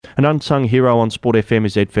An unsung hero on Sport FM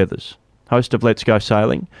is Ed Fethers, host of Let's Go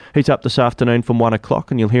Sailing. He's up this afternoon from 1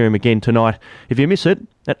 o'clock, and you'll hear him again tonight, if you miss it,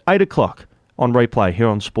 at 8 o'clock on replay here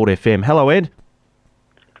on Sport FM. Hello, Ed.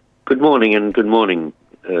 Good morning,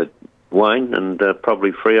 Wayne, and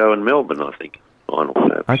probably Freo and Melbourne, I think. Final.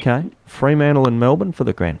 Okay, Fremantle and Melbourne for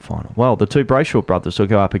the grand final. Well, the two Brayshaw brothers will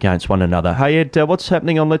go up against one another. Hey, Ed, what's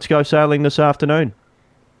happening on Let's Go Sailing this afternoon?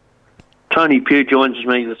 Tony Pugh joins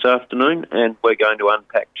me this afternoon, and we're going to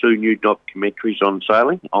unpack two new documentaries on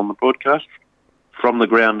sailing on the broadcast, From the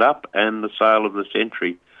Ground Up and The Sail of the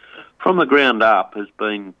Century. From the Ground Up has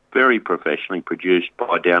been very professionally produced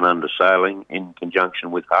by Down Under Sailing in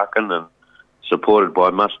conjunction with Harkin and supported by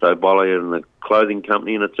Musto Bolly and the clothing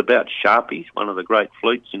company, and it's about Sharpies, one of the great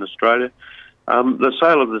fleets in Australia. The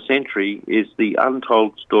Sail of the Century is the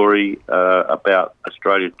untold story about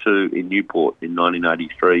Australia 2 in Newport in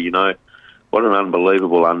 1983. You know, what an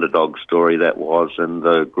unbelievable underdog story that was, and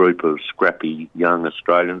the group of scrappy young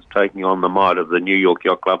Australians taking on the might of the New York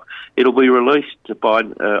Yacht Club. It'll be released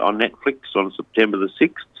on Netflix on September the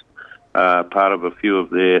 6th. Part of a few of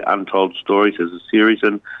their untold stories as a series.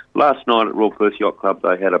 And last night at Royal Perth Yacht Club,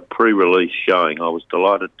 they had a pre-release showing. I was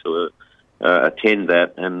delighted to attend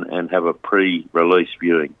that and have a pre-release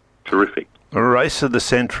viewing. Terrific. Race of the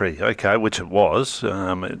Century, okay, which it was.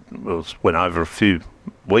 Went over a few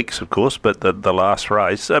weeks, of course, but the last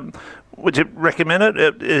race. Would you recommend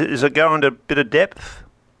it? Is it going to a bit of depth?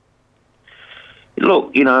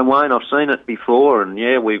 Look, you know, Wayne, I've seen it before, and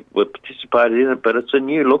yeah, we've participated in it, but it's a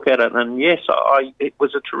new look at it, and yes, it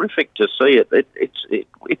was a terrific to see it.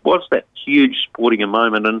 It was that huge sporting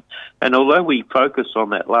moment, and although we focus on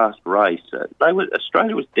that last race,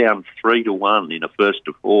 Australia was down 3-1 in a first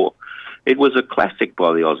to four. It was a classic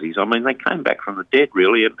by the Aussies. I mean, they came back from the dead,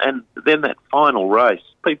 really, and then that final race,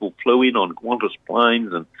 people flew in on Qantas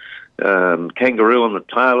planes and kangaroo on the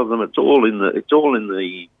tail of them. It's all in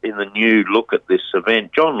the new look at this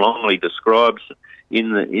event. John Longley describes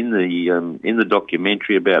in the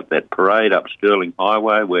documentary about that parade up Stirling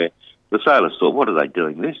Highway where the sailors thought, what are they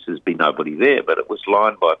doing this? There's been nobody there, but it was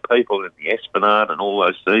lined by people in the Esplanade, and all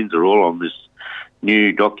those scenes are all on this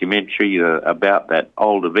new documentary about that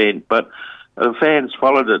old event. But fans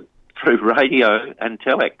followed it through radio and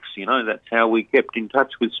telex. You know, that's how we kept in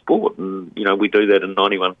touch with sport. And, you know, we do that in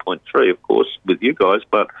 91.3, of course, with you guys.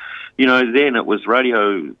 But, you know, then it was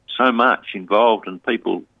radio so much involved and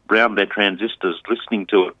people round their transistors listening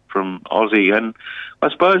to it from Aussie. And I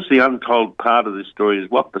suppose the untold part of this story is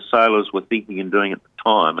what the sailors were thinking and doing at the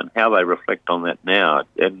time and how they reflect on that now.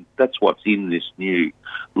 And that's what's in this new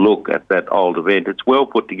look at that old event. It's well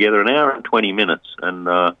put together, an hour and 20 minutes. And,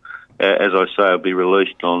 as I say, it'll be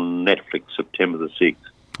released on Netflix September the 6th.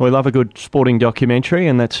 We love a good sporting documentary,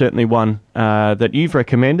 and that's certainly one that you've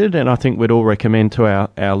recommended, and I think we'd all recommend to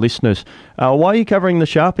our listeners. Why are you covering the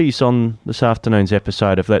Sharpies on this afternoon's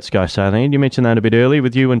episode of Let's Go Sailing? You mentioned that a bit earlier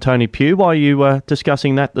with you and Tony Pugh. Why are you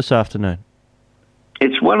discussing that this afternoon?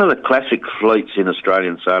 It's one of the classic fleets in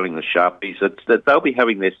Australian sailing, the Sharpies. They'll be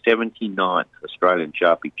having their 79th Australian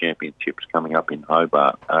Sharpie Championships coming up in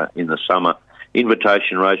Hobart in the summer.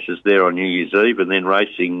 Invitation races there on New Year's Eve, and then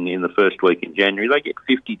racing in the first week in January. They get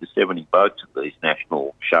 50 to 70 boats at these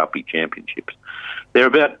national Sharpie Championships. They're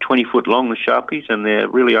about 20 foot long, the Sharpies, and they're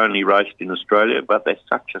really only raced in Australia, but they're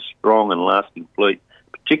such a strong and lasting fleet,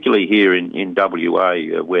 particularly here in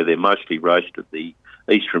WA, where they're mostly raced at the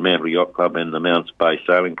East Fremantle Yacht Club and the Mounts Bay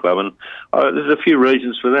Sailing Club. And there's a few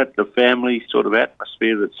reasons for that. The family sort of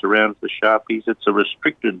atmosphere that surrounds the Sharpies. It's a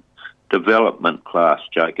restricted development class,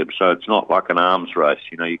 Jacob, so it's not like an arms race.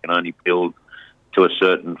 You know, you can only build to a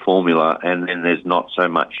certain formula, and then there's not so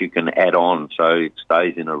much you can add on, so it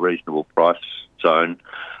stays in a reasonable price zone.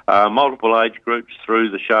 Multiple age groups through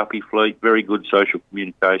the Sharpie fleet, very good social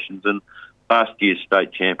communications, and last year's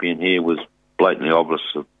state champion here was blatantly obvious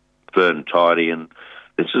of Fern Tidy, and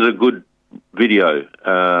this is a good video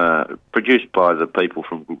produced by the people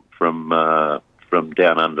from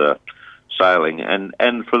Down Under Sailing,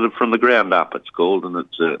 and from the ground up it's called, and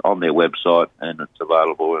it's on their website, and it's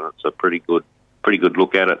available, and it's a pretty good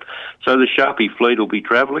look at it. So the Sharpie fleet will be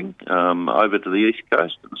travelling over to the East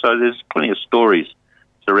Coast, and so there's plenty of stories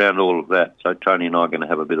around all of that. So Tony and I are going to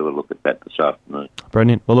have a bit of a look at that this afternoon.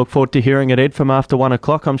 Brilliant. We'll look forward to hearing it, Ed, from after 1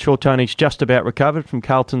 o'clock. I'm sure Tony's just about recovered from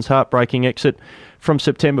Carlton's heartbreaking exit from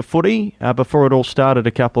September footy before it all started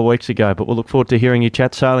a couple of weeks ago. But we'll look forward to hearing you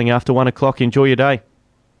chat sailing after 1 o'clock. Enjoy your day.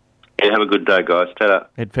 Yeah, have a good day, guys. Ta-da.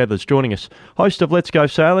 Ed Fethers joining us, host of Let's Go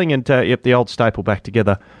Sailing, and the old staple back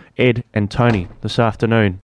together, Ed and Tony, this afternoon.